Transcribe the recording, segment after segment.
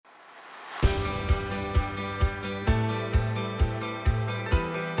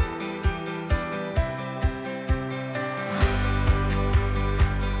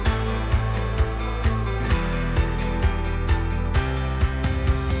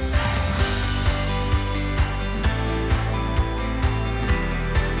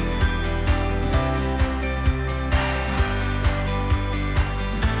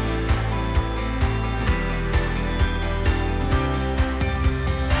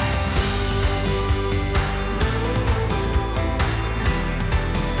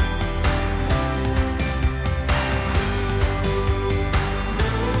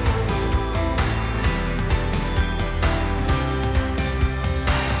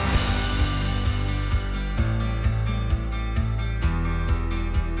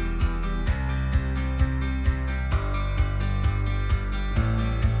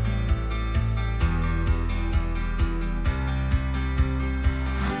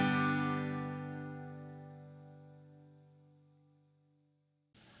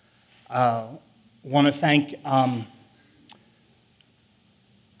Want to thank, I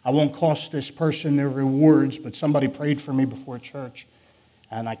won't cost this person their rewards, but somebody prayed for me before church,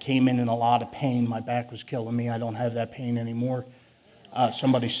 and I came in a lot of pain. My back was killing me. I don't have that pain anymore.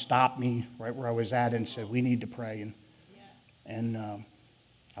 Somebody stopped me right where I was at and said, we need to pray. And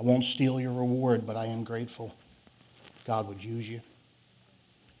I won't steal your reward, but I am grateful God would use you.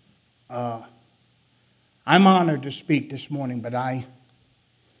 I'm honored to speak this morning, but I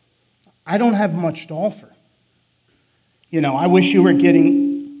don't have much to offer. You know, I wish you were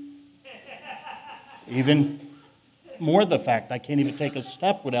getting even more the fact I can't even take a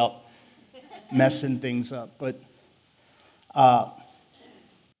step without messing things up. But God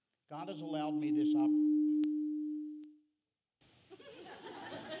has allowed me this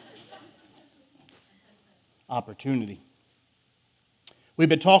opportunity. We've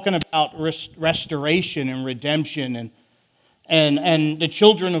been talking about restoration and redemption and the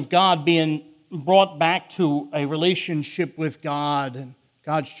children of God being brought back to a relationship with God, and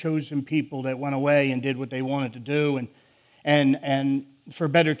God's chosen people that went away and did what they wanted to do. And for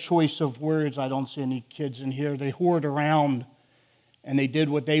better choice of words, I don't see any kids in here, they whored around and they did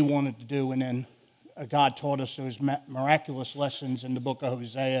what they wanted to do. And then God taught us those miraculous lessons in the book of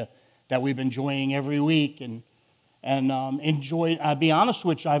Hosea that we've been enjoying every week. And I'll be honest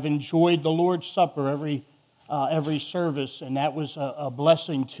with you, I've enjoyed the Lord's Supper every service, and that was a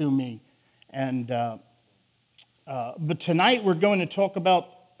blessing to me. But tonight we're going to talk about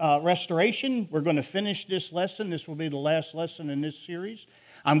restoration. We're going to finish this lesson. This will be the last lesson in this series.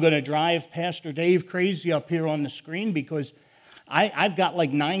 I'm going to drive Pastor Dave crazy up here on the screen because I've got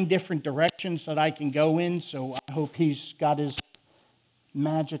like 9 different directions that I can go in, so I hope he's got his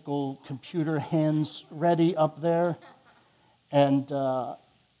magical computer hands ready up there, and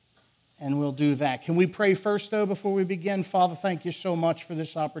we'll do that. Can we pray first, though, before we begin? Father, thank you so much for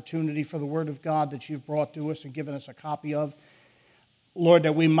this opportunity, for the Word of God that you've brought to us and given us a copy of. Lord,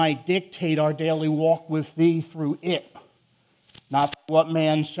 that we might dictate our daily walk with Thee through it, not what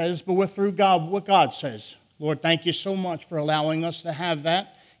man says, but through God, what God says. Lord, thank you so much for allowing us to have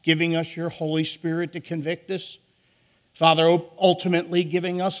that, giving us your Holy Spirit to convict us. Father, ultimately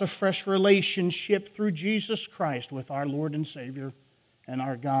giving us a fresh relationship through Jesus Christ with our Lord and Savior and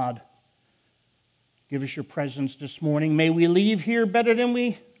our God. Give us your presence this morning. May we leave here better than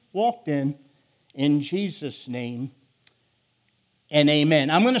we walked in Jesus' name, and amen.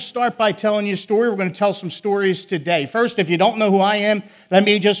 I'm going to start by telling you a story. We're going to tell some stories today. First, if you don't know who I am, let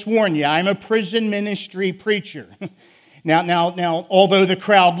me just warn you. I'm a prison ministry preacher. Now, although the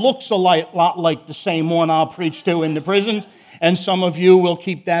crowd looks a lot like the same one I'll preach to in the prisons, and some of you will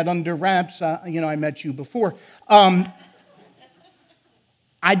keep that under wraps. I met you before. I'm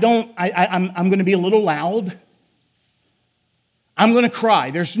going to be a little loud. I'm going to cry.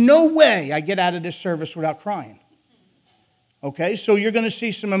 There's no way I get out of this service without crying. Okay, so you're going to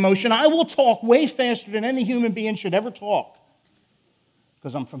see some emotion. I will talk way faster than any human being should ever talk,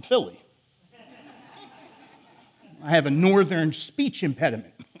 because I'm from Philly. I have a northern speech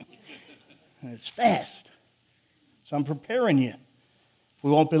impediment. It's fast. So I'm preparing you. We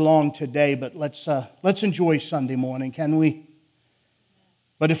won't be long today, but let's enjoy Sunday morning, can we?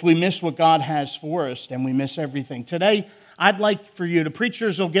 But if we miss what God has for us, then we miss everything. Today, I'd like for you, the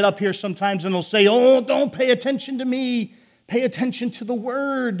preachers will get up here sometimes and they'll say, oh, don't pay attention to me. Pay attention to the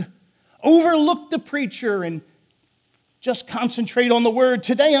Word. Overlook the preacher and just concentrate on the Word.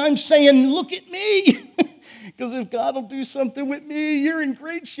 Today, I'm saying, look at me. Because if God will do something with me, you're in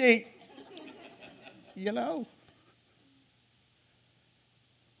great shape. You know?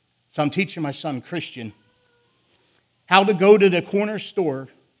 So I'm teaching my son, Christian, how to go to the corner store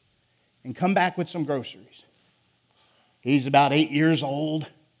and come back with some groceries. He's about 8 years old.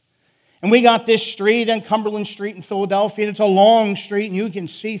 And we got this street on Cumberland Street in Philadelphia. It's a long street, and you can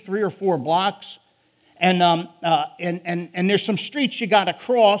see 3 or 4 blocks. And there's some streets you got to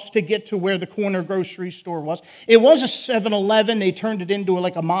cross to get to where the corner grocery store was. It was a 7-Eleven. They turned it into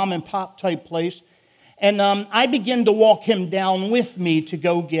like a mom and pop type place. And I began to walk him down with me to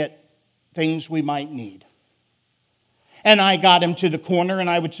go get things we might need. And I got him to the corner, and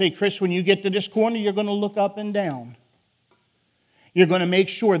I would say, Chris, when you get to this corner, you're going to look up and down. You're going to make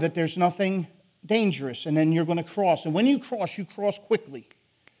sure that there's nothing dangerous, and then you're going to cross. And when you cross quickly.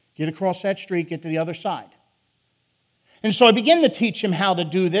 Get across that street, get to the other side. And so I begin to teach him how to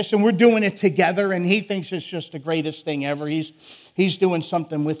do this, and we're doing it together, and he thinks it's just the greatest thing ever. He's doing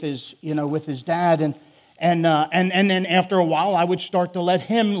something with his dad, and then after a while, I would start to let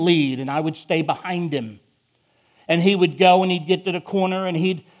him lead, and I would stay behind him. And he would go, and he'd get to the corner, and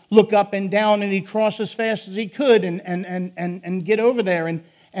he'd look up and down, and he'd cross as fast as he could, and get over there.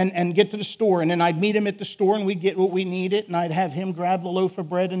 and get to the store. And then I'd meet him at the store, and we'd get what we needed. And I'd have him grab the loaf of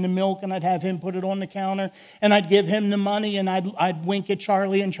bread and the milk, and I'd have him put it on the counter. And I'd give him the money, and I'd wink at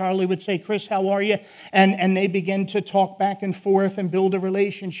Charlie, and Charlie would say, Chris, how are you? And they begin to talk back and forth and build a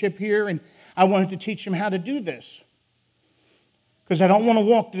relationship here. And I wanted to teach him how to do this, because I don't want to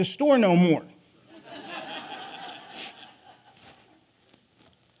walk to the store no more.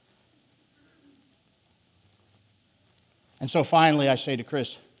 And so finally I say to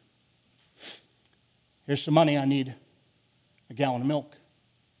Chris, here's some money, I need a gallon of milk.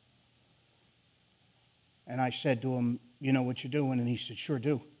 And I said to him, you know what you're doing? And he said, sure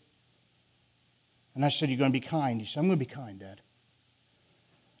do. And I said, you're going to be kind. He said, I'm going to be kind, Dad.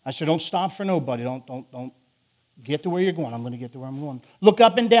 I said, don't stop for nobody. Don't get to where you're going. I'm going to get to where I'm going. Look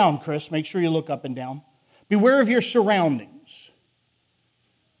up and down, Chris. Make sure you look up and down. Beware of your surroundings.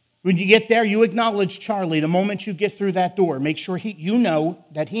 When you get there, you acknowledge Charlie the moment you get through that door. Make sure you know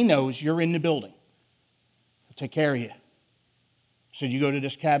that he knows you're in the building. He'll take care of you. I said, you go to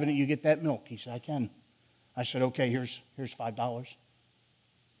this cabinet, you get that milk. He said, I can. I said, okay, here's $5.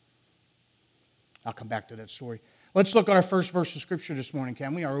 I'll come back to that story. Let's look at our first verse of Scripture this morning,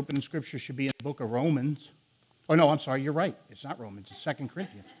 can we? Our opening Scripture should be in the book of Romans. Oh, no, I'm sorry, you're right. It's not Romans, it's 2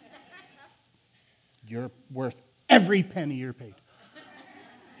 Corinthians. You're worth every penny you're paid.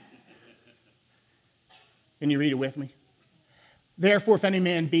 Can you read it with me? Therefore, if any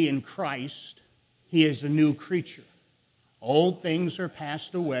man be in Christ, he is a new creature. Old things are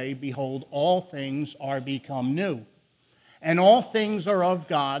passed away. Behold, all things are become new. And all things are of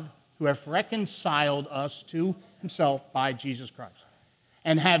God, who hath reconciled us to himself by Jesus Christ,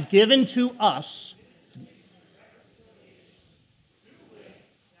 and have given to us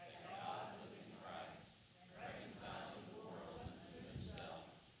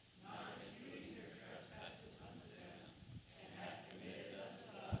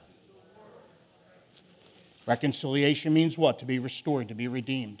reconciliation means what? To be restored, to be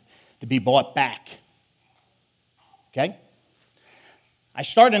redeemed, to be bought back. Okay? I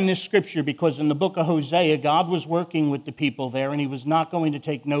start in this scripture because in the book of Hosea, God was working with the people there, and he was not going to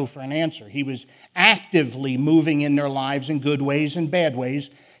take no for an answer. He was actively moving in their lives in good ways and bad ways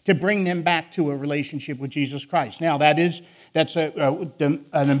to bring them back to a relationship with Jesus Christ. Now, that's an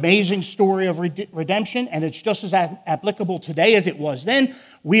amazing story of redemption, and it's just as applicable today as it was then.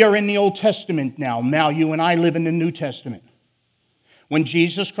 We are in the Old Testament now. Now you and I live in the New Testament. When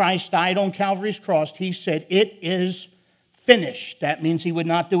Jesus Christ died on Calvary's cross, he said, it is finished. That means he would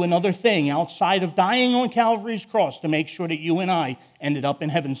not do another thing outside of dying on Calvary's cross to make sure that you and I ended up in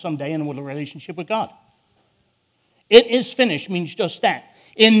heaven someday and with a relationship with God. It is finished means just that.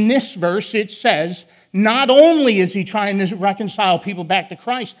 In this verse, it says, not only is he trying to reconcile people back to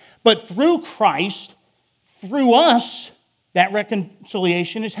Christ, but through Christ, through us, that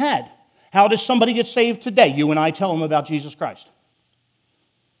reconciliation is had. How does somebody get saved today? You and I tell them about Jesus Christ.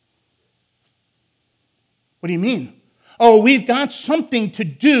 What do you mean? Oh, we've got something to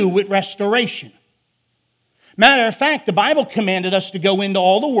do with restoration. Matter of fact, the Bible commanded us to go into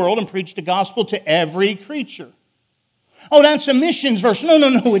all the world and preach the gospel to every creature. Oh, that's a missions verse.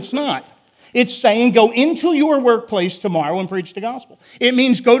 No, it's not. It's saying go into your workplace tomorrow and preach the gospel. It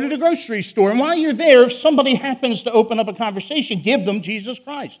means go to the grocery store, and while you're there, if somebody happens to open up a conversation, give them Jesus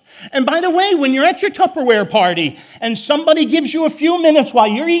Christ. And by the way, when you're at your Tupperware party and somebody gives you a few minutes while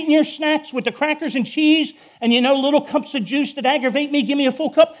you're eating your snacks with the crackers and cheese and little cups of juice that aggravate me, give me a full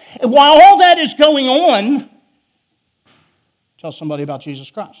cup. And while all that is going on, tell somebody about Jesus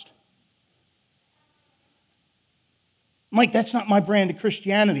Christ. Mike, that's not my brand of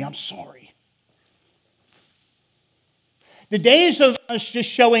Christianity. I'm sorry. The days of us just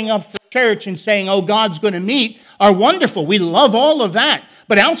showing up for church and saying, oh, God's going to meet, are wonderful. We love all of that.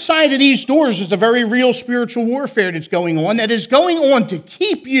 But outside of these doors is a very real spiritual warfare that's going on, that is going on to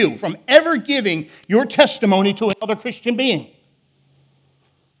keep you from ever giving your testimony to another Christian being.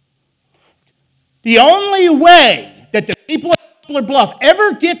 The only way that the people of Poplar Bluff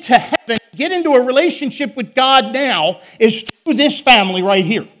ever get to heaven, get into a relationship with God now, is through this family right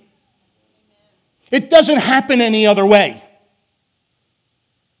here. It doesn't happen any other way.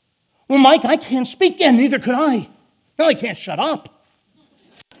 Well, Mike, I can't speak, and neither could I. No, I can't shut up.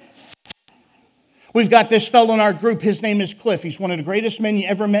 We've got this fellow in our group. His name is Cliff. He's one of the greatest men you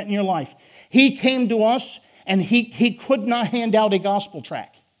ever met in your life. He came to us, and he could not hand out a gospel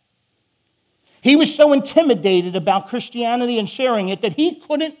tract. He was so intimidated about Christianity and sharing it that he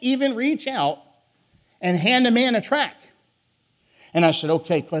couldn't even reach out and hand a man a tract. And I said,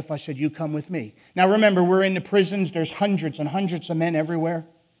 okay, Cliff, I said, you come with me. Now remember, we're in the prisons. There's hundreds and hundreds of men everywhere.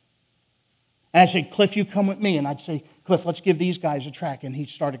 And I'd say, Cliff, you come with me. And I'd say, Cliff, let's give these guys a track. And he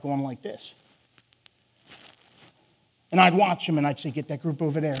started going like this. And I'd watch him, and I'd say, get that group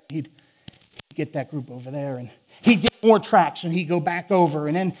over there. He'd get that group over there. And he'd get more tracks, and he'd go back over.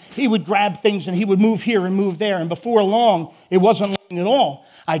 And then he would grab things, and he would move here and move there. And before long, it wasn't long at all.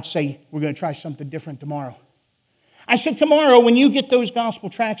 I'd say, we're going to try something different tomorrow. I said, tomorrow, when you get those gospel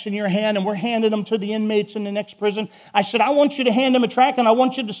tracts in your hand, and we're handing them to the inmates in the next prison, I said, I want you to hand them a tract, and I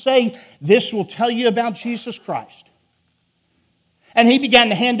want you to say, this will tell you about Jesus Christ. And he began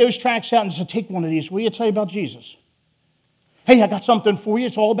to hand those tracts out and said, take one of these. Will you tell you about Jesus? Hey, I got something for you.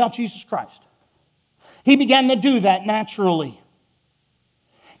 It's all about Jesus Christ. He began to do that naturally.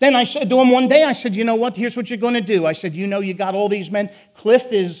 Then I said to him one day, I said, you know what? Here's what you're going to do. I said, you know, you got all these men.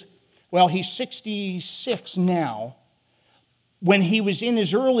 Cliff is, well, he's 66 now. When he was in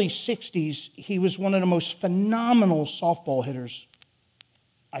his early 60s, he was one of the most phenomenal softball hitters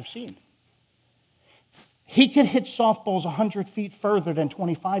I've seen. He could hit softballs 100 feet further than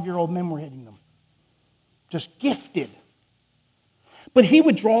 25-year-old men were hitting them. Just gifted. But he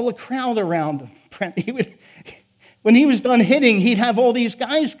would draw a crowd around him. When he was done hitting, he'd have all these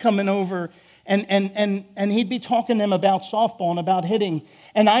guys coming over, and he'd be talking to them about softball and about hitting.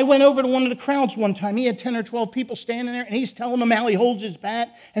 And I went over to one of the crowds one time. He had 10 or 12 people standing there, and he's telling them how he holds his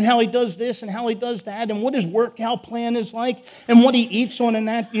bat and how he does this and how he does that and what his workout plan is like and what he eats on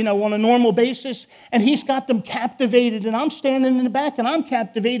a normal basis. And he's got them captivated, and I'm standing in the back, and I'm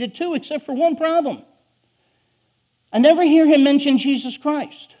captivated too, except for one problem. I never hear him mention Jesus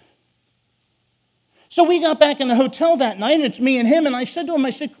Christ. So we got back in the hotel that night, and it's me and him, and I said to him,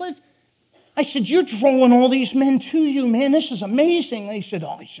 I said, Cliff, I said, you're drawing all these men to you, man. This is amazing. And he said,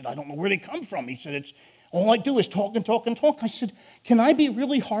 I don't know where they come from. He said, it's all I do is talk and talk and talk. I said, can I be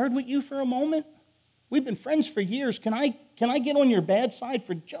really hard with you for a moment? We've been friends for years. Can I get on your bad side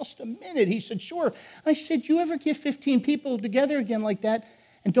for just a minute? He said, sure. I said, you ever get 15 people together again like that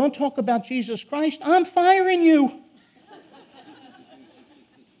and don't talk about Jesus Christ? I'm firing you.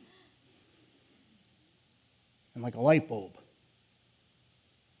 And like a light bulb,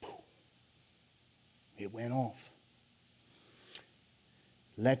 it went off.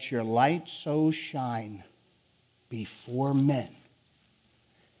 Let your light so shine before men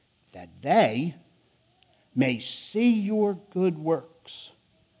that they may see your good works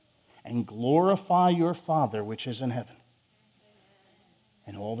and glorify your Father which is in heaven.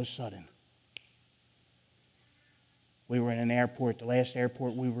 And all of a sudden, we were in an airport, the last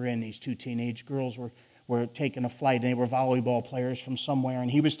airport we were in, these two teenage girls were taking a flight, and they were volleyball players from somewhere,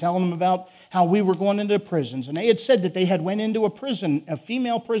 and he was telling them about how we were going into prisons, and they had said that they had went into a prison, a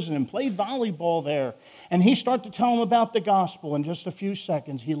female prison, and played volleyball there, and he started to tell them about the gospel. In just a few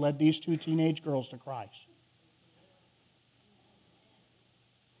seconds, he led these two teenage girls to Christ.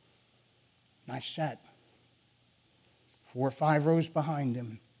 And I sat 4 or 5 rows behind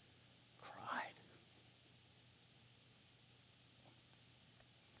him, cried.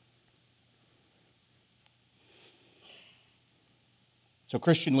 So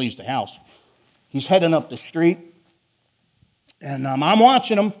Christian leaves the house. He's heading up the street, and I'm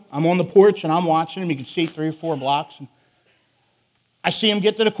watching him. I'm on the porch, and I'm watching him. You can see 3 or 4 blocks. And I see him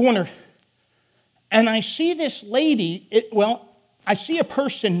get to the corner, and I see this lady. I see a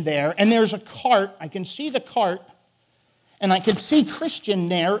person there, and there's a cart. I can see the cart, and I can see Christian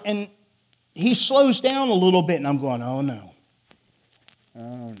there, and he slows down a little bit, and I'm going, oh, no.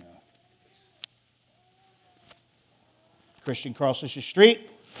 Oh, no. Christian crosses the street.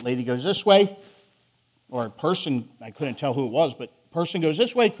 Lady goes this way. Or a person, I couldn't tell who it was, but person goes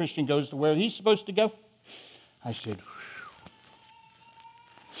this way. Christian goes to where he's supposed to go. I said,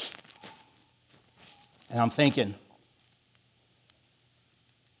 whew. And I'm thinking,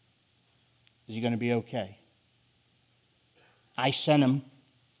 is he going to be okay? I sent him.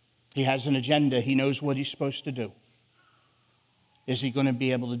 He has an agenda. He knows what he's supposed to do. Is he going to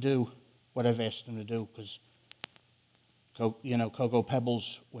be able to do what I've asked him to do? Because Cocoa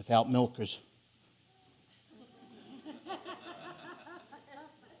Pebbles without milkers.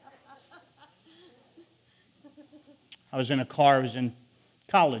 I was in a car. I was in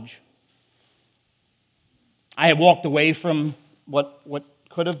college. I had walked away from what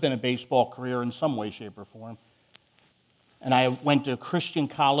could have been a baseball career in some way, shape, or form. And I went to a Christian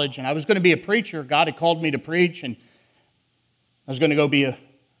college, and I was going to be a preacher. God had called me to preach, and I was going to go be a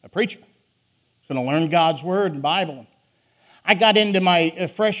preacher. I was going to learn God's Word and Bible. I got into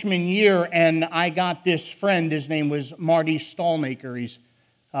my freshman year, and I got this friend. His name was Marty Stallmaker. He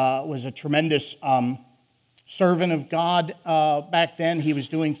was a tremendous servant of God back then. He was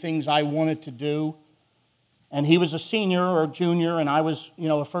doing things I wanted to do. And he was a senior or junior, and I was,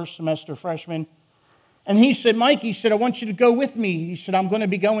 a first semester freshman. And he said, Mike, he said, I want you to go with me. He said, I'm going to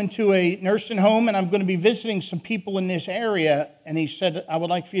be going to a nursing home, and I'm going to be visiting some people in this area. And he said, I would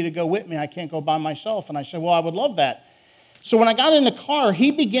like for you to go with me. I can't go by myself. And I said, well, I would love that. So when I got in the car, he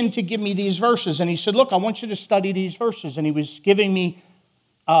began to give me these verses. And he said, look, I want you to study these verses. And he was giving me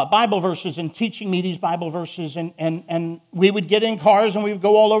Bible verses and teaching me these Bible verses. And we would get in cars and we would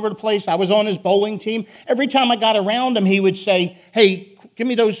go all over the place. I was on his bowling team. Every time I got around him, he would say, hey, give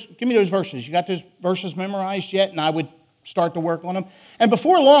me those verses. You got those verses memorized yet? And I would start to work on them. And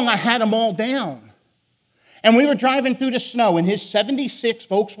before long, I had them all down. And we were driving through the snow in his 76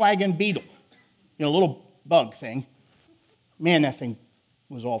 Volkswagen Beetle, little bug thing. Man, that thing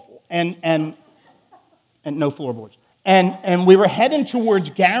was awful. And no floorboards. And we were heading towards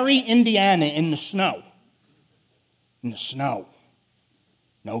Gary, Indiana in the snow. In the snow.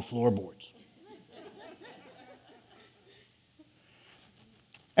 No floorboards.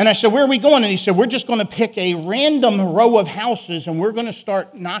 And I said, where are we going? And he said, we're just going to pick a random row of houses and we're going to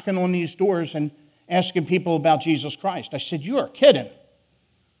start knocking on these doors and asking people about Jesus Christ. I said, you are kidding.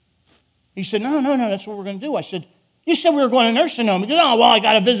 He said, no, that's what we're going to do. I said, you said we were going to a nursing home. He goes, oh, well, I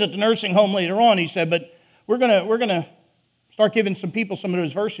got to visit the nursing home later on. He said, but we're going to start giving some people some of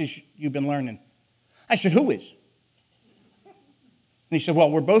those verses you've been learning. I said, who is? And he said,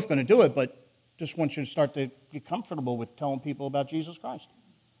 well, we're both going to do it, but just want you to start to get comfortable with telling people about Jesus Christ.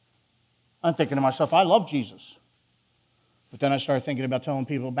 I'm thinking to myself, I love Jesus. But then I started thinking about telling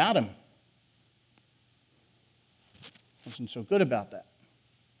people about him. Wasn't so good about that.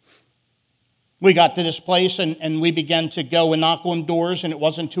 We got to this place and we began to go and knock on doors, and it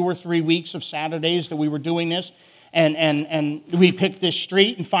wasn't 2 or 3 weeks of Saturdays that we were doing this. And we picked this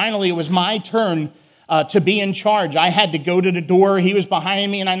street, and finally it was my turn to be in charge. I had to go to the door. He was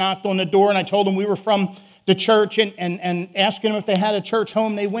behind me, and I knocked on the door, and I told him we were from the church and asking them if they had a church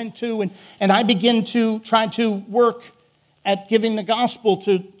home they went to. And I began to try to work at giving the gospel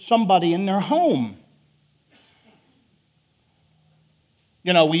to somebody in their home.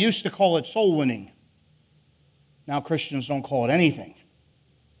 We used to call it soul winning. Now Christians don't call it anything.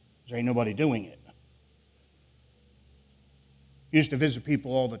 There ain't nobody doing it. Used to visit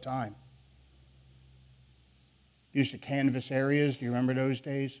people all the time. Used to canvass areas. Do you remember those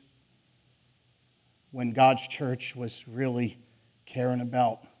days? When God's church was really caring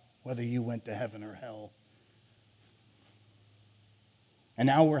about whether you went to heaven or hell. And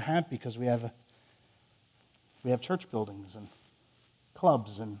now we're happy because we have church buildings and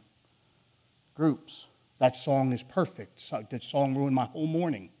clubs and groups. That song is perfect. That song ruined my whole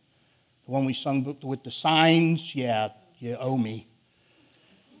morning. The one we sung with the signs, yeah, you owe me.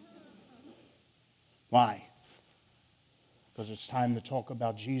 Why? Because it's time to talk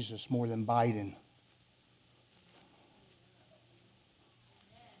about Jesus more than Biden.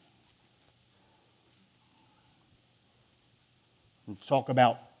 And talk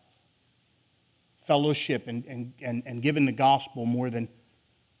about fellowship and giving the gospel more than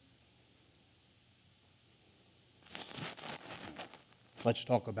let's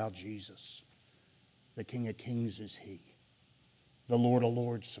talk about Jesus. The King of Kings is He. The Lord of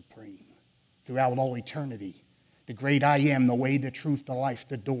Lords supreme. Throughout all eternity. The great I am, the way, the truth, the life,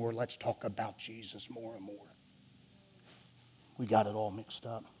 the door. Let's talk about Jesus more and more. We got it all mixed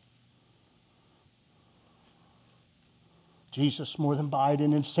up. Jesus more than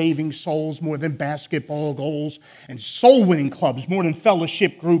Biden, and saving souls more than basketball goals, and soul-winning clubs more than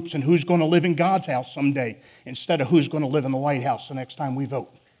fellowship groups, and who's going to live in God's house someday instead of who's going to live in the White House the next time we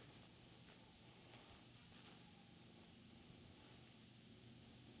vote.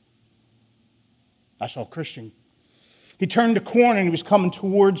 I saw a Christian. He turned the corner and he was coming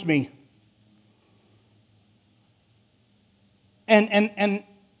towards me. And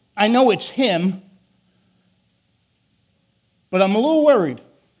I know it's him, but I'm a little worried.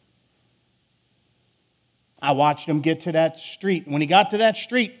 I watched him get to that street. When he got to that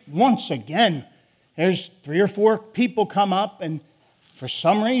street, once again, there's 3 or 4 people come up, and for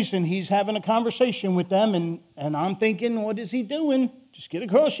some reason, he's having a conversation with them, and I'm thinking, what is he doing? Just get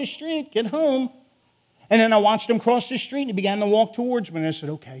across the street, get home. And then I watched him cross the street, and he began to walk towards me, and I said,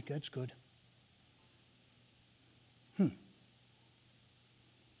 okay, that's good.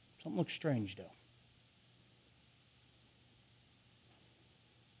 Something looks strange, though.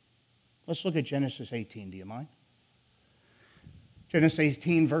 Let's look at Genesis 18, do you mind? Genesis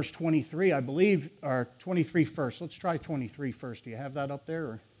 18, verse 23, I believe, or 23 first. Let's try 23 first. Do you have that up there?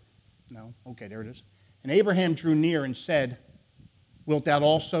 Or no? Okay, there it is. And Abraham drew near and said, wilt thou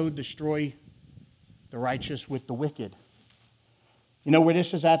also destroy the righteous with the wicked? You know where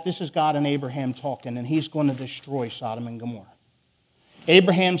this is at? This is God and Abraham talking, and he's going to destroy Sodom and Gomorrah.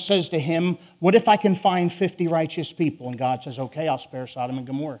 Abraham says to him, what if I can find 50 righteous people? And God says, okay, I'll spare Sodom and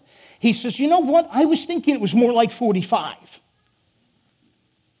Gomorrah. He says, you know what? I was thinking it was more like 45.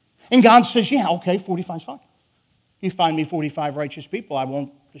 And God says, yeah, okay, 45 is fine. If you find me 45 righteous people, I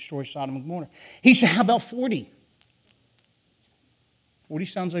won't destroy Sodom and Gomorrah. He said, how about 40? 40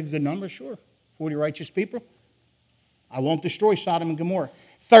 sounds like a good number, sure. 40 righteous people. I won't destroy Sodom and Gomorrah.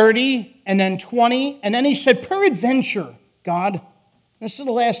 30, and then 20, and then he said, peradventure, God, this is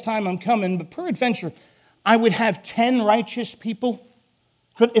the last time I'm coming, but peradventure, I would have 10 righteous people.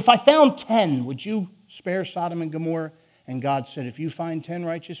 If I found 10, would you spare Sodom and Gomorrah? And God said, if you find 10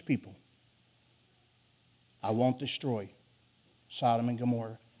 righteous people, I won't destroy Sodom and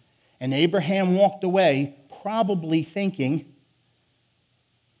Gomorrah. And Abraham walked away, probably thinking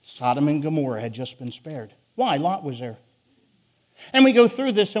Sodom and Gomorrah had just been spared. Why? Lot was there. And we go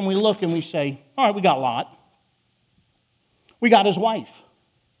through this and we look and we say, all right, we got Lot. We got his wife.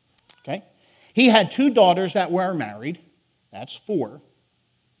 Okay? He had 2 daughters that were married. That's 4.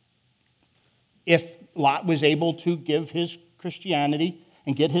 If Lot was able to give his Christianity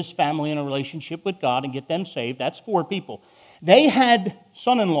and get his family in a relationship with God and get them saved, that's 4 people. They had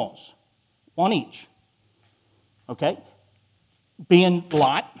son-in-laws, 1 each. Okay? Being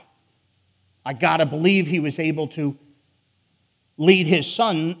Lot, I got to believe he was able to lead his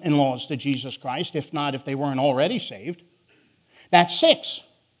son-in-laws to Jesus Christ, if not, if they weren't already saved. That's 6.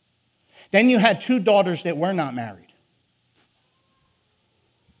 Then you had 2 daughters that were not married.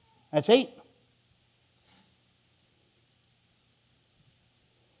 That's 8.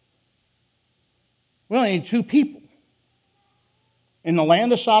 We only need 2 people in the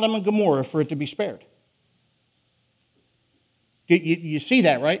land of Sodom and Gomorrah for it to be spared. You see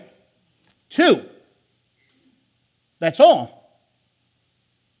that, right? 2. That's all.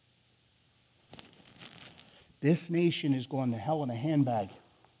 This nation is going to hell in a handbag.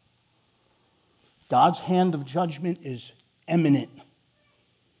 God's hand of judgment is imminent.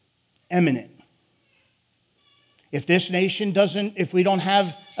 Imminent. If this nation doesn't, if we don't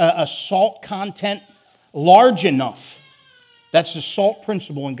have a salt content large enough, that's the salt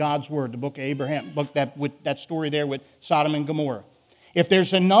principle in God's Word, the book of Abraham, book that with that story there with Sodom and Gomorrah. If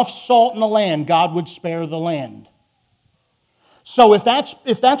there's enough salt in the land, God would spare the land. So if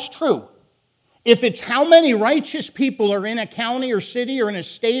that's true, if it's how many righteous people are in a county or city or in a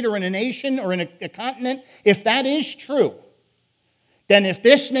state or in a nation or in a continent, if that is true, then if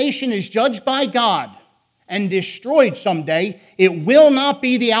this nation is judged by God and destroyed someday, it will not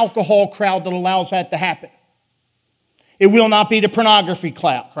be the alcohol crowd that allows that to happen. It will not be the pornography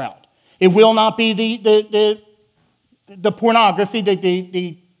crowd. It will not be the pornography,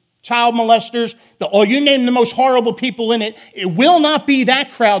 the child molesters, you name the most horrible people in it. It will not be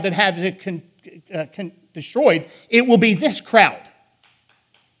that crowd that has it destroyed. It will be this crowd.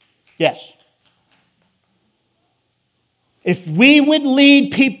 Yes. If we would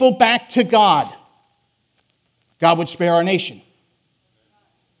lead people back to God, God would spare our nation.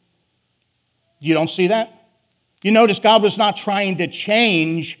 You don't see that? You notice God was not trying to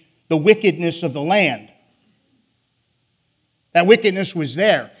change the wickedness of the land. That wickedness was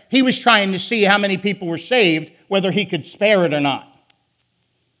there. He was trying to see how many people were saved, whether he could spare it or not.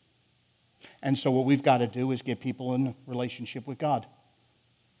 And so what we've got to do is get people in a relationship with God.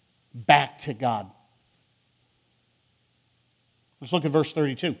 Back to God. Let's look at verse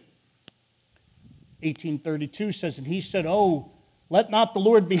 32. 1832 says, and he said, oh, let not the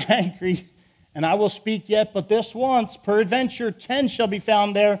Lord be angry, and I will speak yet but this once. Peradventure 10 shall be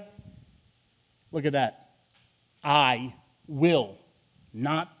found there. Look at that. I will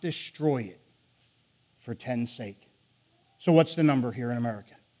not destroy it for 10's sake. So what's the number here in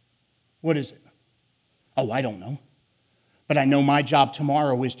America? What is it? Oh, I don't know. But I know my job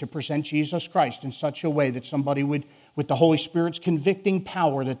tomorrow is to present Jesus Christ in such a way that somebody would, with the Holy Spirit's convicting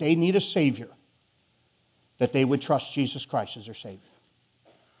power that they need a Savior, that they would trust Jesus Christ as their Savior.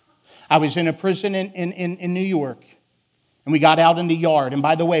 I was in a prison in New York, and we got out in the yard. And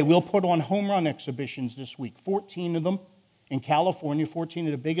by the way, we'll put on home run exhibitions this week, 14 of them in California, 14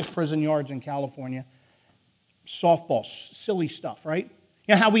 of the biggest prison yards in California. Softball, silly stuff, right?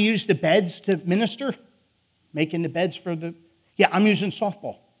 You know how we use the beds to minister? Making the beds for the... Yeah, I'm using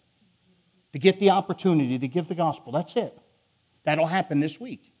softball to get the opportunity to give the gospel. That's it. That'll happen this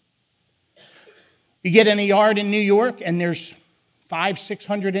week. You get in a yard in New York, and there's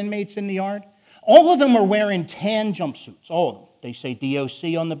 500-600 inmates in the yard. All of them are wearing tan jumpsuits, all of them. They say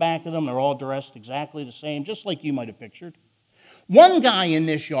DOC on the back of them. They're all dressed exactly the same, just like you might have pictured. One guy in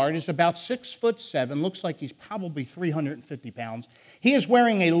this yard is about 6'7", looks like he's probably 350 pounds. He is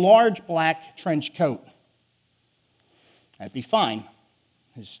wearing a large black trench coat. That'd be fine.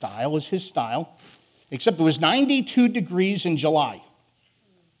 His style is his style. Except it was 92 degrees in July.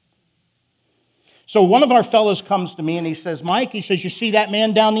 So one of our fellows comes to me and he says, Mike, he says, you see that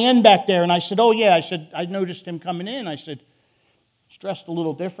man down the end back there? And I said, oh yeah. I said, I noticed him coming in. I said, he's dressed a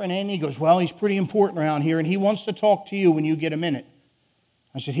little different. And he goes, well, he's pretty important around here and he wants to talk to you when you get a minute.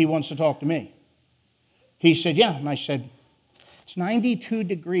 I said, he wants to talk to me. He said, yeah. And I said, it's 92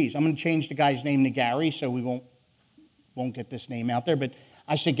 degrees. I'm going to change the guy's name to Gary so we won't get this name out there. But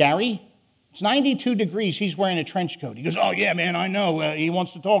I said, Gary, it's 92 degrees. He's wearing a trench coat. He goes, oh, yeah, man, I know. He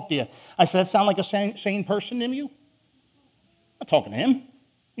wants to talk to you. I said, that sound like a sane person to you? I'm not talking to him.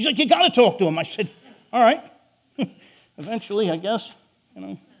 He's like, you got to talk to him. I said, all right. Eventually, I guess.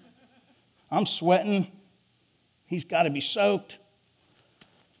 I'm sweating. He's got to be soaked.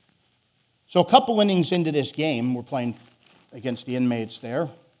 So a couple innings into this game, we're playing against the inmates there.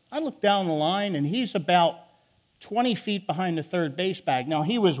 I look down the line, and he's about 20 feet behind the third base bag. Now,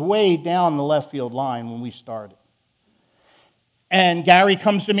 he was way down the left field line when we started. And Gary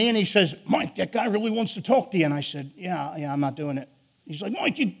comes to me and he says, Mike, that guy really wants to talk to you. And I said, yeah, I'm not doing it. He's like,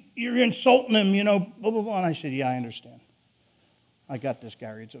 Mike, you're insulting him, blah, blah, blah. And I said, yeah, I understand. I got this,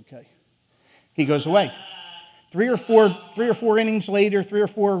 Gary. It's okay. He goes away. Three or four innings later, 3 or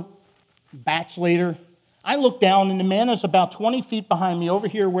 4 bats later, I look down and the man is about 20 feet behind me over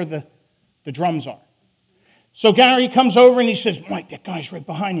here where the drums are. So Gary comes over and he says, Mike, that guy's right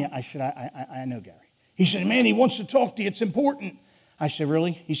behind you. I said, I know Gary. He said, man, he wants to talk to you. It's important. I said,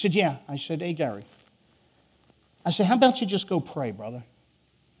 really? He said, yeah. I said, hey, Gary. I said, how about you just go pray, brother?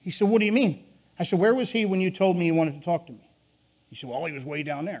 He said, what do you mean? I said, where was he when you told me you wanted to talk to me? He said, well, he was way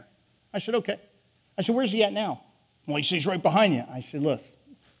down there. I said, okay. I said, where's he at now? Well, he said, he's right behind you. I said, look,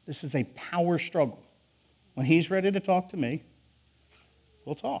 this is a power struggle. When he's ready to talk to me,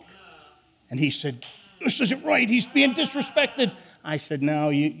 we'll talk. And he said, this isn't right. He's being disrespected. I said, no,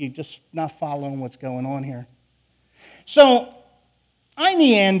 you're just not following what's going on here. So I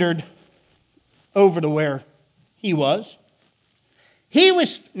meandered over to where he was.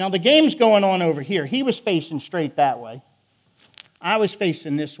 Now the game's going on over here. He was facing straight that way. I was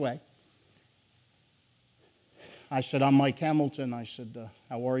facing this way. I said, I'm Mike Hamilton. I said,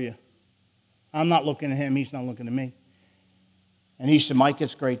 how are you? I'm not looking at him. He's not looking at me. And he said, Mike,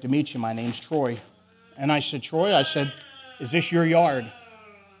 it's great to meet you. My name's Troy. And I said, Troy, is this your yard?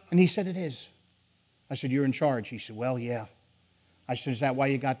 And he said, it is. I said, you're in charge. He said, well, yeah. I said, is that why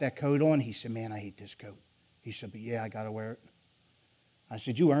you got that coat on? He said, man, I hate this coat. He said, but yeah, I got to wear it. I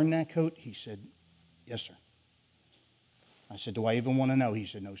said, you earned that coat? He said, yes, sir. I said, do I even want to know? He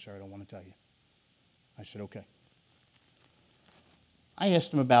said, no, sir, I don't want to tell you. I said, okay. I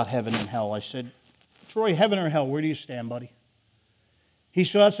asked him about heaven and hell. I said, Troy, heaven or hell, where do you stand, buddy? He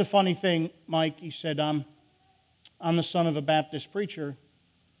said, that's a funny thing, Mike. He said, I'm the son of a Baptist preacher.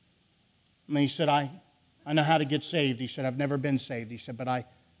 And he said, I know how to get saved. He said, I've never been saved. He said, but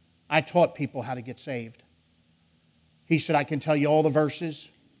I taught people how to get saved. He said, I can tell you all the verses.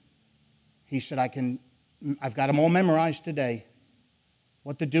 He said, I've got them all memorized today.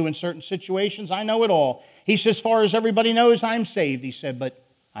 What to do in certain situations, I know it all. He said, as far as everybody knows, I'm saved. He said, but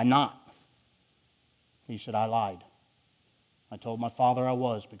I'm not. He said, I lied. I told my father I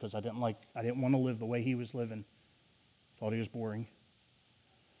was because I didn't want to live the way he was living. Thought he was boring.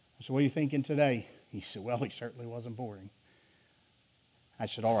 I said, what are you thinking today? He said, well, he certainly wasn't boring. I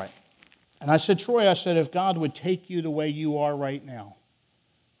said, all right. And I said, Troy, if God would take you the way you are right now,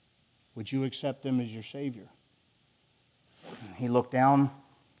 would you accept him as your Savior? And he looked down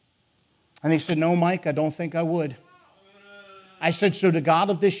and he said, no, Mike, I don't think I would. I said, so the God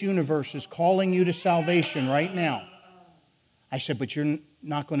of this universe is calling you to salvation right now. I said, but you're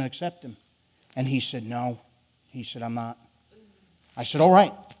not going to accept him. And he said, no. He said, I'm not. I said, all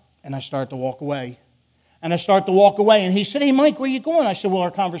right. And I started to walk away. And he said, hey, Mike, where are you going? I said, well,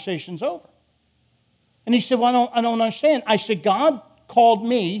 our conversation's over. And he said, well, I don't understand. I said, God called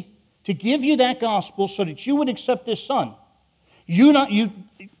me to give you that gospel so that you would accept this son. You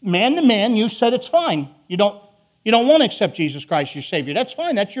man to man, you said it's fine. You don't want to accept Jesus Christ, your Savior. That's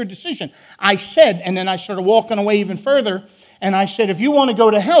fine. That's your decision. I said, and then I started walking away even further, and I said, if you want to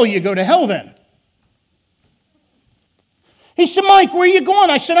go to hell, you go to hell then. He said, Mike, where are you going?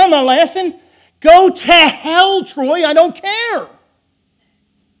 I said, I'm not laughing. Go to hell, Troy. I don't care.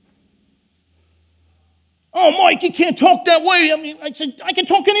 Oh, Mike, you can't talk that way. I said, I can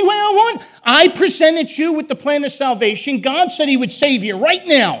talk any way I want. I presented you with the plan of salvation. God said he would save you right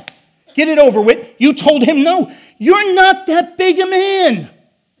now. Get it over with. You told him no. You're not that big a man.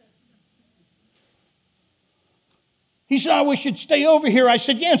 He said, I wish you'd stay over here. I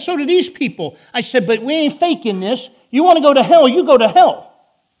said, yeah, and so do these people. I said, but we ain't faking this. You want to go to hell, you go to hell.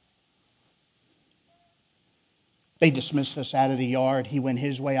 They dismissed us out of the yard. He went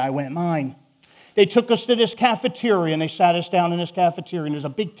his way, I went mine. They took us to this cafeteria, and they sat us down in this cafeteria. And there's a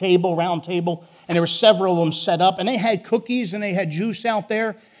big table, round table, and there were several of them set up. And they had cookies, and they had juice out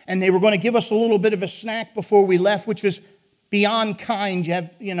there. And they were going to give us a little bit of a snack before we left, which was beyond kind.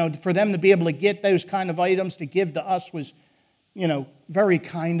 For them to be able to get those kind of items to give to us was, very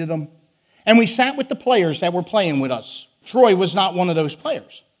kind of them. And we sat with the players that were playing with us. Troy was not one of those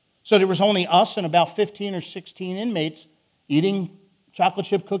players. So there was only us and about 15 or 16 inmates eating chocolate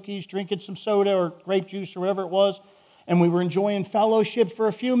chip cookies, drinking some soda or grape juice or whatever it was. And we were enjoying fellowship for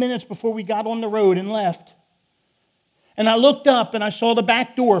a few minutes before we got on the road and left. And I looked up and I saw the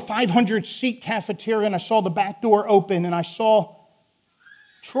back door, 500-seat cafeteria, and I saw the back door open, and I saw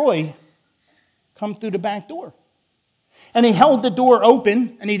Troy come through the back door. And he held the door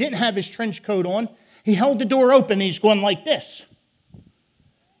open, and he didn't have his trench coat on. He held the door open, and he's going like this.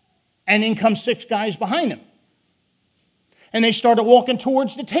 And in come 6 guys behind him. And they started walking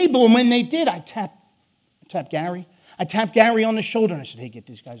towards the table, and when they did, I tapped Gary. I tapped Gary on the shoulder, and I said, hey, get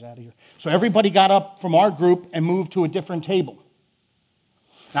these guys out of here. So everybody got up from our group and moved to a different table.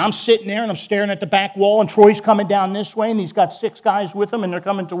 Now I'm sitting there, and I'm staring at the back wall, and Troy's coming down this way, and he's got 6 guys with him, and they're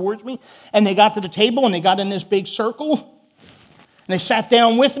coming towards me. And they got to the table, and they got in this big circle, and they sat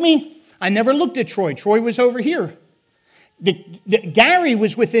down with me. I never looked at Troy. Troy was over here. Gary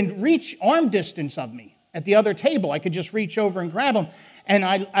was within reach, arm distance of me at the other table. I could just reach over and grab him. And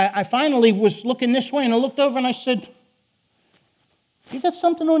I finally was looking this way, and I looked over, and I said, you got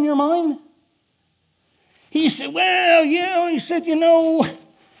something on your mind? He said, well, yeah. He said,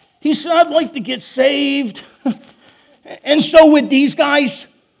 he said, I'd like to get saved. And so would these guys.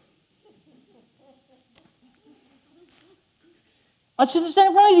 I said, is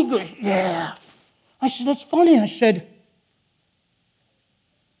that right? He goes, yeah. I said, that's funny. I said,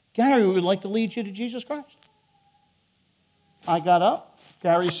 Gary, we would like to lead you to Jesus Christ. I got up.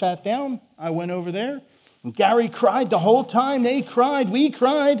 Gary sat down. I went over there. And Gary cried the whole time. They cried. We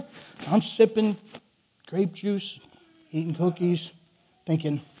cried. I'm sipping grape juice, eating cookies,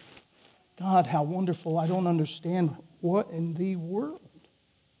 thinking, God, how wonderful. I don't understand what in the world.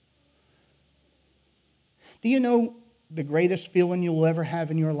 Do you know the greatest feeling you'll ever have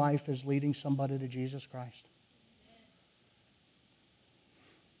in your life is leading somebody to Jesus Christ?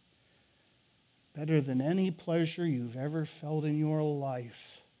 Better than any pleasure you've ever felt in your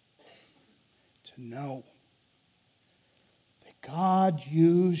life to know that God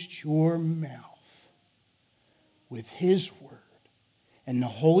used your mouth with His Word and the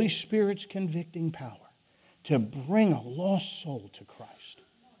Holy Spirit's convicting power to bring a lost soul to Christ.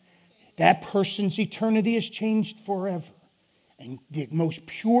 That person's eternity is changed forever. And the most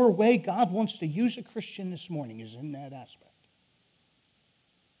pure way God wants to use a Christian this morning is in that aspect.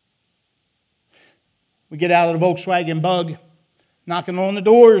 We get out of the Volkswagen Bug, knocking on the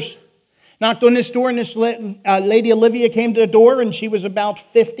doors. Knocked on this door, and this lady Olivia came to the door, and she was about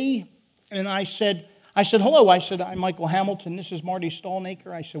 50. And I said, hello. I said, I'm Micheal Hamilton. This is Marty Stallnaker.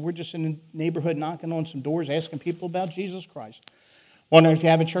 I said, we're just in the neighborhood knocking on some doors, asking people about Jesus Christ. Wondering if you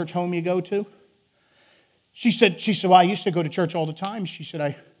have a church home you go to? She said, well, I used to go to church all the time. She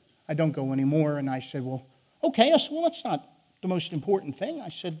said, I don't go anymore. And I said, well, okay. I said, well, that's not the most important thing. I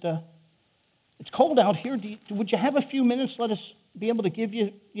said, it's cold out here. Would you have a few minutes? Let us be able to give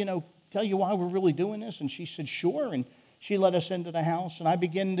you, tell you why we're really doing this. And she said, sure. And she let us into the house. And I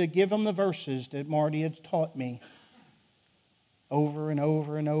began to give them the verses that Marty had taught me over and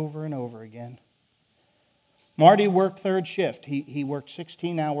over and over and over again. Marty worked third shift. He worked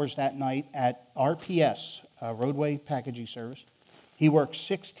 16 hours that night at RPS, Roadway Packaging Service. He worked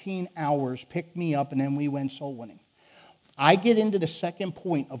 16 hours, picked me up, and then we went soul winning. I get into the second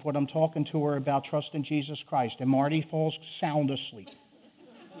point of what I'm talking to her about, trust in Jesus Christ, and Marty falls sound asleep.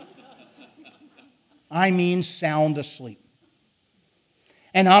 I mean sound asleep.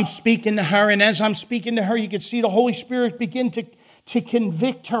 And I'm speaking to her, and as I'm speaking to her, you could see the Holy Spirit begin to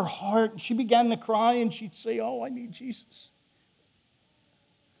convict her heart. She began to cry, and she'd say, oh, I need Jesus.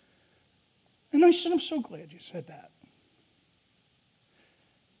 And I said, I'm so glad you said that.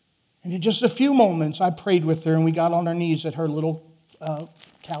 And in just a few moments, I prayed with her, and we got on our knees at her little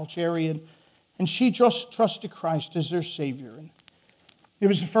couch area, and she just trusted Christ as their Savior. And it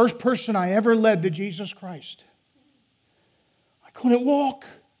was the first person I ever led to Jesus Christ. I couldn't walk.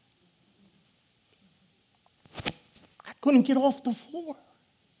 I couldn't get off the floor.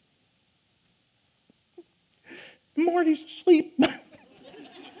 Marty's asleep.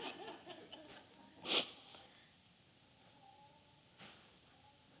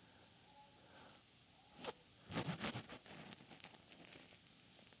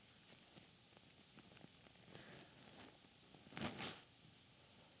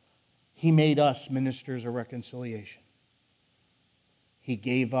 He made us ministers of reconciliation. He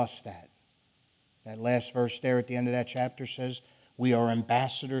gave us that. That last verse there at the end of that chapter says, we are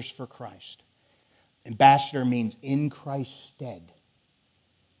ambassadors for Christ. Ambassador means in Christ's stead.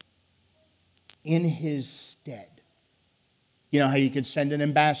 In His stead. You know how you could send an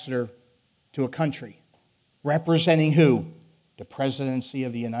ambassador to a country representing who? The presidency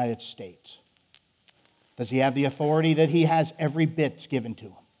of the United States. Does he have the authority that he has? Every bit's given to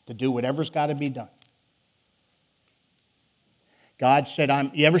him to do whatever's got to be done. God said,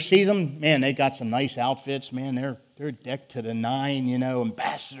 you ever see them? Man, they got some nice outfits. Man, they're decked to the nine,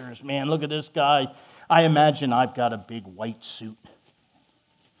 ambassadors. Man, look at this guy. I imagine I've got a big white suit.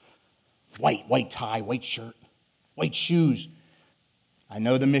 White tie, white shirt, white shoes. I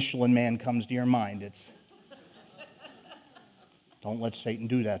know the Michelin Man comes to your mind. Don't let Satan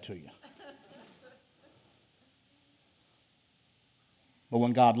do that to you. But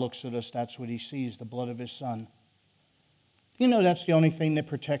when God looks at us, that's what He sees, the blood of His Son. You know that's the only thing that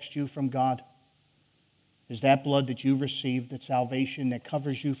protects you from God? Is that blood that you've received, that salvation that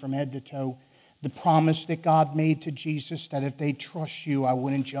covers you from head to toe. The promise that God made to Jesus that if they trust you, I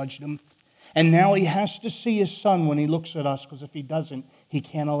wouldn't judge them. And now He has to see His Son when He looks at us, because if He doesn't, He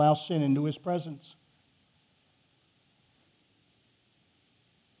can't allow sin into His presence.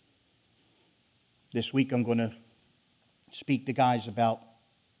 This week I'm going to speak to guys about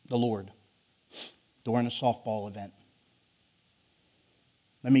the Lord during a softball event.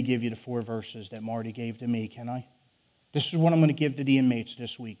 Let me give you the 4 verses that Marty gave to me, can I? This is what I'm going to give to the inmates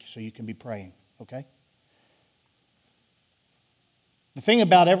this week so you can be praying, okay? The thing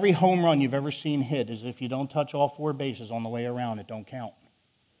about every home run you've ever seen hit is if you don't touch all 4 bases on the way around, it don't count.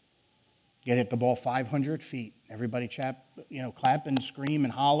 You hit the ball 500 feet. Everybody clap and scream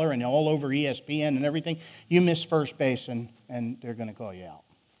and holler and all over ESPN and everything. You miss first base and they're going to call you out.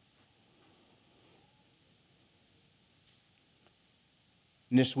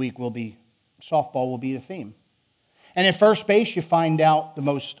 And this week softball will be the theme. And at first base, you find out the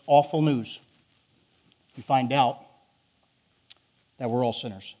most awful news. You find out that we're all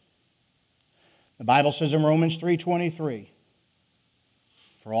sinners. The Bible says in Romans 3:23,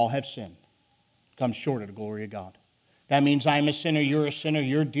 for all have sinned, come short of the glory of God. That means I'm a sinner, you're a sinner,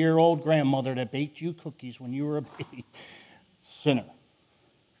 your dear old grandmother that baked you cookies when you were a baby. Sinner.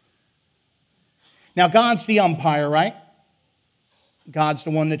 Now, God's the umpire, right? God's the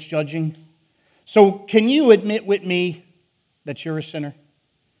one that's judging. So can you admit with me that you're a sinner?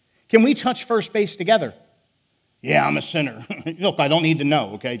 Can we touch first base together? Yeah, I'm a sinner. Look, I don't need to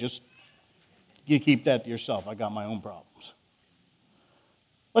know, okay? Just you keep that to yourself. I got my own problems.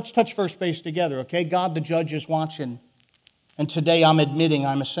 Let's touch first base together, okay? God, the judge, is watching. And today I'm admitting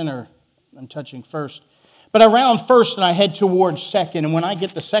I'm a sinner. I'm touching first. But I round first and I head towards second. And when I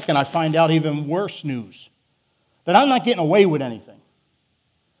get to second, I find out even worse news. That I'm not getting away with anything.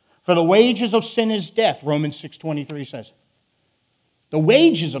 For the wages of sin is death, Romans 6:23 says. The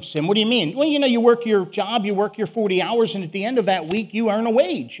wages of sin, what do you mean? Well, you work your job, you work your 40 hours, and at the end of that week, you earn a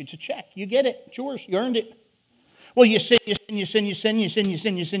wage. It's a check. You get it. It's yours. You earned it. Well, you sin,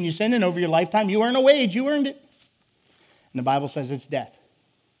 and over your lifetime, you earn a wage. You earned it. And the Bible says it's death.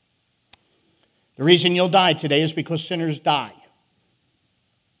 The reason you'll die today is because sinners die.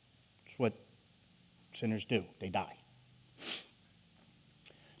 That's what sinners do. They die.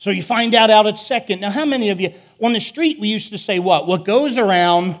 So you find out at second. Now, how many of you, on the street, we used to say what? What goes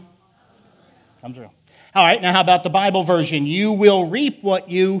around comes around. All right, now how about the Bible version? You will reap what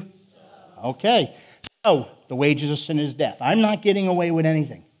you... Okay. So, the wages of sin is death. I'm not getting away with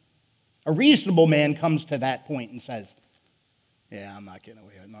anything. A reasonable man comes to that point and says, yeah, I'm not getting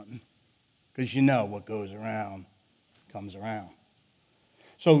away with nothing. Because you know what goes around comes around.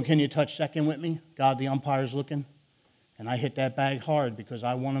 So, can you touch second with me? God, the umpire's looking. And I hit that bag hard because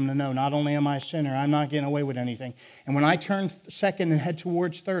I want them to know not only am I a sinner, I'm not getting away with anything. And when I turn second and head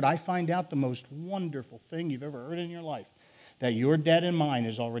towards third, I find out the most wonderful thing you've ever heard in your life, that your debt and mine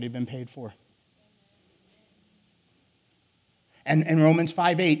has already been paid for. And Romans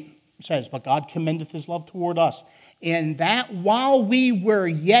 5:8 says, but God commendeth His love toward us, and that while we were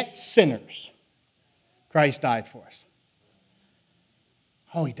yet sinners, Christ died for us.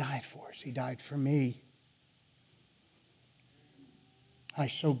 Oh, He died for us. He died for me.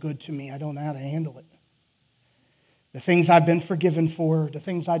 He's so good to me, I don't know how to handle it. The things I've been forgiven for, the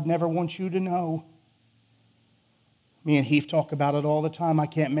things I'd never want you to know. Me and Heath talk about it all the time. I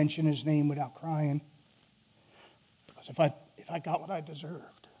can't mention His name without crying. Because if I got what I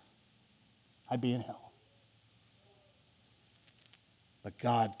deserved, I'd be in hell. But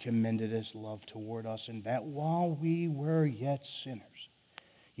God commended His love toward us, and that while we were yet sinners,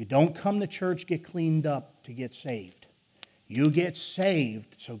 You don't come to church, get cleaned up to get saved. You get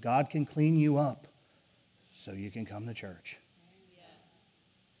saved so God can clean you up so you can come to church.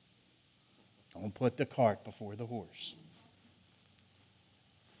 Don't put the cart before the horse.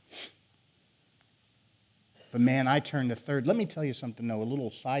 But man, I turned to third. Let me tell you something, though, a little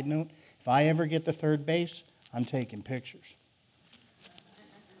side note. If I ever get to third base, I'm taking pictures.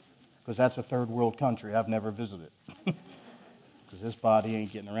 Because that's a third world country I've never visited. Because this body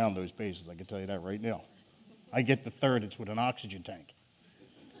ain't getting around those bases, I can tell you that right now. I get to third, it's with an oxygen tank.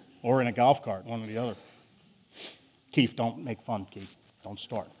 Or in a golf cart, one or the other. Keith, don't make fun, Keith. Don't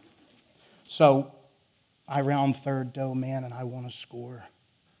start. So, I round third, though, man, and I want to score.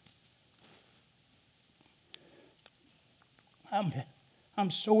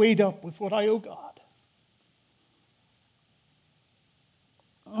 I'm so ate up with what I owe God.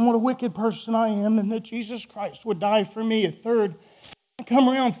 And what a wicked person I am, and that Jesus Christ would die for me at third. I come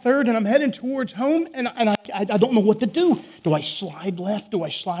around third, and I'm heading towards home, and I don't know what to do. Do I slide left? Do I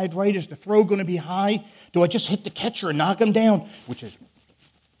slide right? Is the throw going to be high? Do I just hit the catcher and knock him down? Which is,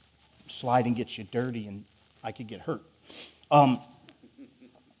 sliding gets you dirty, and I could get hurt. But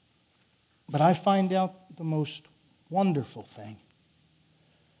I find out the most wonderful thing,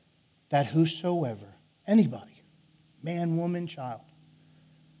 that whosoever, anybody, man, woman, child,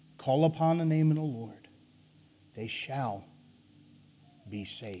 call upon the name of the Lord, they shall be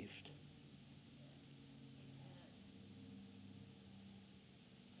saved.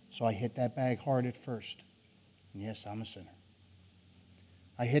 So I hit that bag hard at first. And yes, I'm a sinner.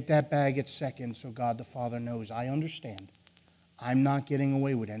 I hit that bag at second, so God the Father knows. I understand. I'm not getting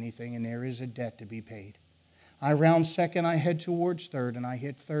away with anything, and there is a debt to be paid. I round second, I head towards third, and I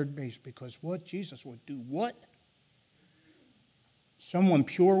hit third base because what? Jesus would do what? Someone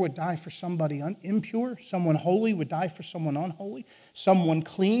pure would die for somebody impure. Someone holy would die for someone unholy. Someone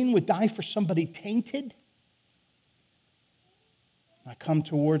clean would die for somebody tainted. I come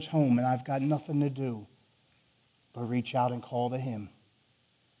towards home, and I've got nothing to do but reach out and call to Him.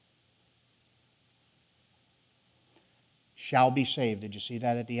 Shall be saved. Did you see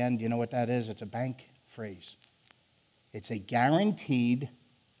that at the end? You know what that is? It's a bank phrase. It's a guaranteed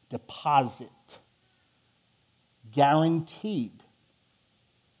deposit. Guaranteed.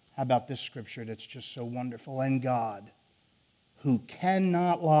 How about this scripture that's just so wonderful? And God, who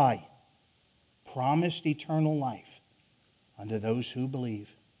cannot lie, promised eternal life unto those who believe.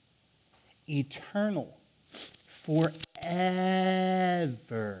 Eternal. Forever.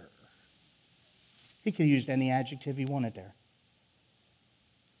 He could have used any adjective he wanted there.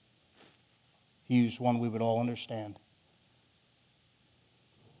 He used one we would all understand.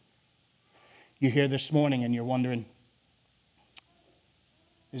 You're here this morning and you're wondering,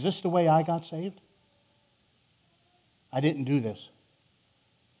 is this the way I got saved? I didn't do this.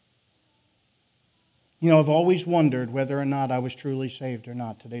 You know, I've always wondered whether or not I was truly saved or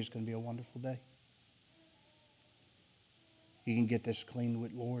not. Today's going to be a wonderful day. You can get this clean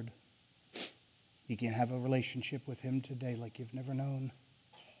with Lord. You can have a relationship with Him today like you've never known.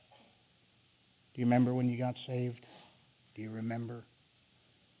 Do you remember when you got saved? Do you remember?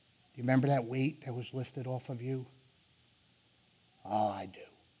 Do you remember that weight that was lifted off of you? Oh, I do.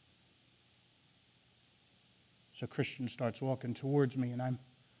 So Christian starts walking towards me, and I'm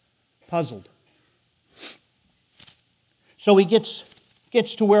puzzled. So he gets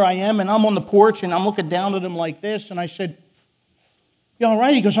to where I am, and I'm on the porch, and I'm looking down at him like this, and I said, "You all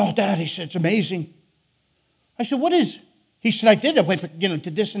right?" He goes, "Oh, Dad," he said, "it's amazing." I said, "What is?" He said, "I did it,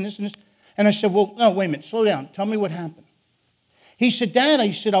 did this and this and this." And I said, "Well, no, wait a minute, slow down. Tell me what happened." He said, "Dad,"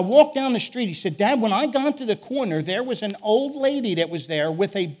 I said, "I walked down the street." He said, "Dad, when I got to the corner, there was an old lady that was there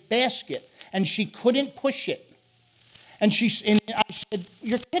with a basket, and she couldn't push it." And I said,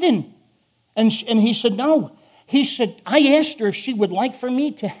 "You're kidding." And he said, "No." He said, "I asked her if she would like for me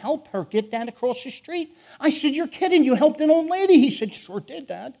to help her get that across the street." I said, "You're kidding. You helped an old lady." He said, "Sure did,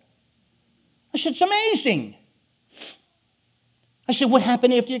 Dad." I said, "It's amazing." I said, "What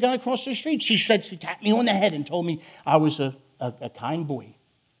happened after you got across the street?" She said, she tapped me on the head and told me I was a kind boy.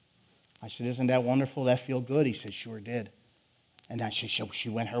 I said, "Isn't that wonderful? That feel good?" He said, "Sure did." And she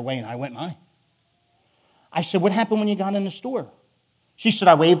went her way and I went mine. I said, "What happened when you got in the store?" She said,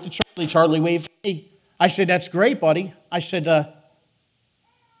 "I waved to Charlie. Charlie waved to me." I said, "That's great, buddy." I said,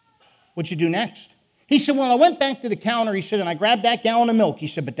 "What'd you do next?" He said, "Well, I went back to the counter," he said, "and I grabbed that gallon of milk." He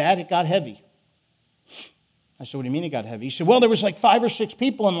said, "But Dad, it got heavy." I said, "What do you mean it got heavy?" He said, "Well, there was like 5 or 6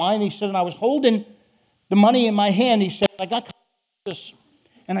 people in line." He said, "And I was holding the money in my hand." He said, "I got this."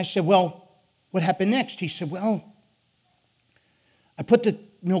 And I said, "Well, what happened next?" He said, "Well, I put the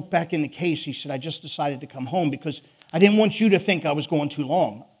milk back in the case." He said, "I just decided to come home because I didn't want you to think I was going too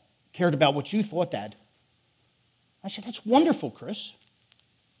long. cared about what you thought, Dad. I said, that's wonderful, Chris.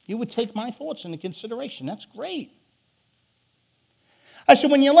 You would take my thoughts into consideration. That's great. I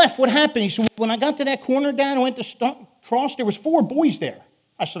said, when you left, what happened? He said, when I got to that corner, Dad, I went to cross, there was 4 boys there.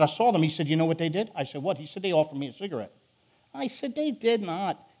 I said, I saw them. He said, you know what they did? I said, what? He said, they offered me a cigarette. I said, they did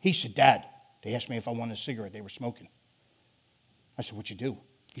not. He said, Dad, they asked me if I wanted a cigarette. They were smoking. I said, what'd you do?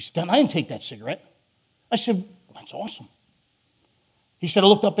 He said, Dad, I didn't take that cigarette. I said, well, that's awesome. He said, I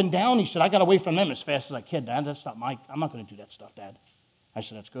looked up and down. He said, I got away from them as fast as I could, Dad. I'm not going to do that stuff, Dad. I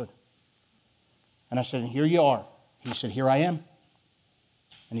said, that's good. And I said, and here you are. He said, here I am.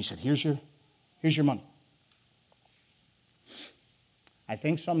 And he said, here's your money. I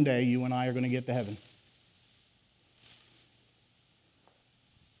think someday you and I are going to get to heaven.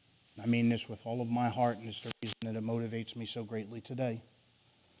 I mean this with all of my heart, and it's the reason that it motivates me so greatly today.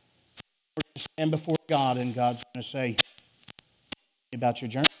 We're going to stand before God, and God's going to say, about your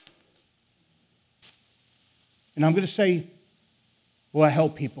journey. And I'm going to say, well, I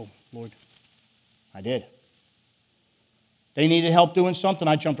help people, Lord. I did. They needed help doing something,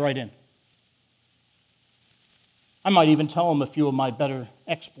 I jumped right in. I might even tell them a few of my better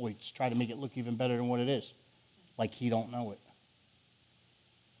exploits, try to make it look even better than what it is, like he don't know it.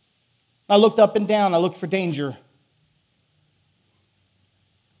 I looked up and down, I looked for danger.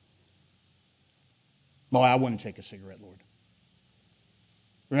 Well, I wouldn't take a cigarette, Lord.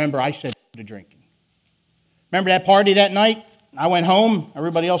 Remember, I said to drinking. Remember that party that night? I went home.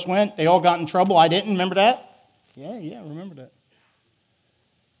 Everybody else went. They all got in trouble. I didn't. Remember that? Yeah, remember that.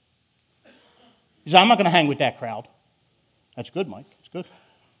 He said, I'm not going to hang with that crowd. That's good, Mike. It's good.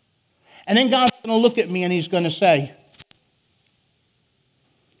 And then God's going to look at me and he's going to say,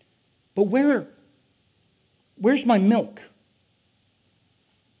 but where's my milk?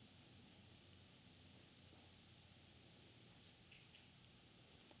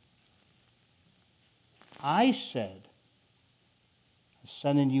 I said, I'm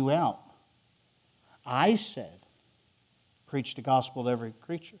sending you out. I said, preach the gospel to every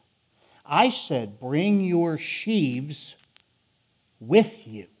creature. I said, bring your sheaves with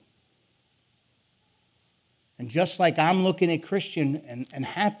you. And just like I'm looking at Christian and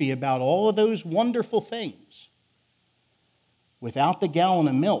happy about all of those wonderful things, without the gallon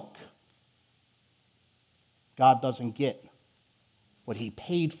of milk, God doesn't get what he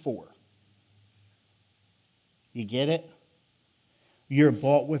paid for. You get it? You're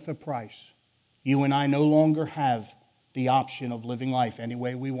bought with a price. You and I no longer have the option of living life any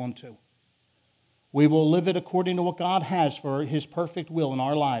way we want to. We will live it according to what God has for his perfect will in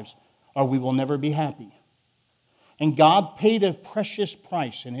our lives, or we will never be happy. And God paid a precious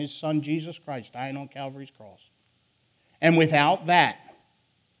price in his Son, Jesus Christ, dying on Calvary's cross. And without that,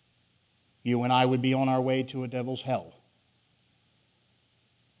 you and I would be on our way to a devil's hell.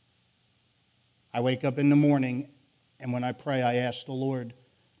 I wake up in the morning, and when I pray, I ask the Lord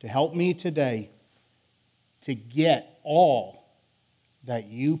to help me today to get all that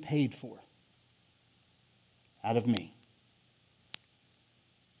you paid for out of me.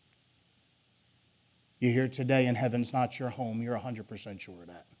 You're here today, and heaven's not your home. You're 100% sure of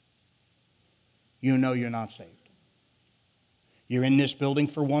that. You know you're not saved. You're in this building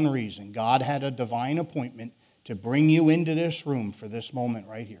for one reason. God had a divine appointment to bring you into this room for this moment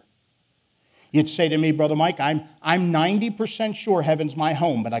right here. You'd say to me, Brother Mike, I'm 90% sure heaven's my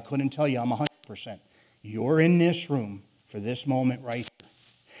home, but I couldn't tell you I'm 100%. You're in this room for this moment right here.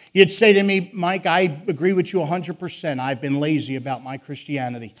 You'd say to me, Mike, I agree with you 100%. I've been lazy about my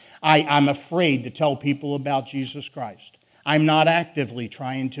Christianity. I'm afraid to tell people about Jesus Christ. I'm not actively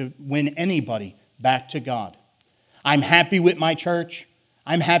trying to win anybody back to God. I'm happy with my church.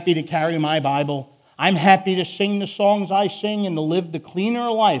 I'm happy to carry my Bible. I'm happy to sing the songs I sing and to live the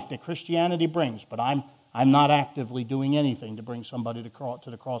cleaner life that Christianity brings, but I'm not actively doing anything to bring somebody to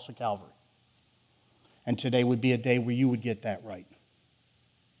the cross of Calvary. And today would be a day where you would get that right.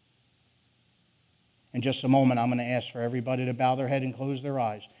 In just a moment, I'm going to ask for everybody to bow their head and close their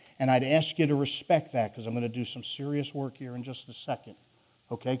eyes. And I'd ask you to respect that because I'm going to do some serious work here in just a second.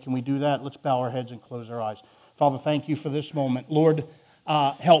 Okay, can we do that? Let's bow our heads and close our eyes. Father, thank you for this moment. Lord,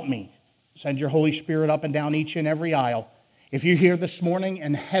 help me. Send your Holy Spirit up and down each and every aisle. If you're here this morning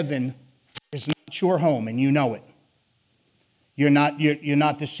and heaven is not your home and you know it, you're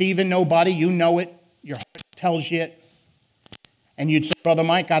not deceiving nobody, you know it, your heart tells you it, and you'd say, Brother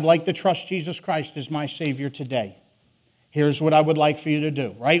Mike, I'd like to trust Jesus Christ as my Savior today. Here's what I would like for you to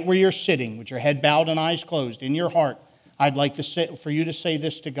do. Right where you're sitting, with your head bowed and eyes closed, in your heart, I'd like for you to say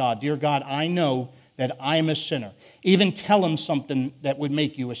this to God. Dear God, I know that I'm a sinner. Even tell him something that would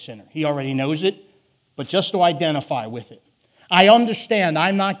make you a sinner. He already knows it, but just to identify with it. I understand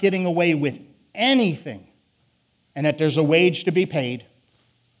I'm not getting away with anything and that there's a wage to be paid.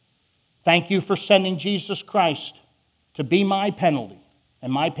 Thank you for sending Jesus Christ to be my penalty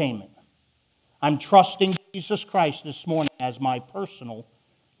and my payment. I'm trusting Jesus Christ this morning as my personal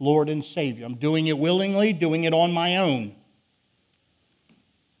Lord and Savior. I'm doing it willingly, doing it on my own.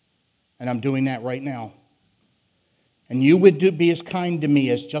 And I'm doing that right now. And you would be as kind to me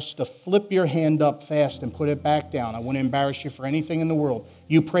as just to flip your hand up fast and put it back down. I wouldn't embarrass you for anything in the world.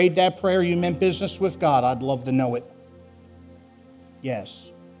 You prayed that prayer, you meant business with God. I'd love to know it.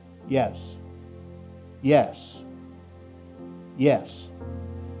 Yes. Yes. Yes. Yes.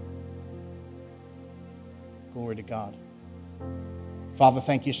 Glory to God. Father,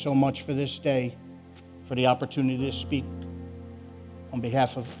 thank you so much for this day, for the opportunity to speak on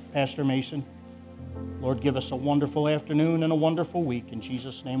behalf of Pastor Mason. Lord, give us a wonderful afternoon and a wonderful week. In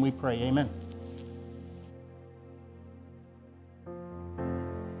Jesus' name we pray. Amen.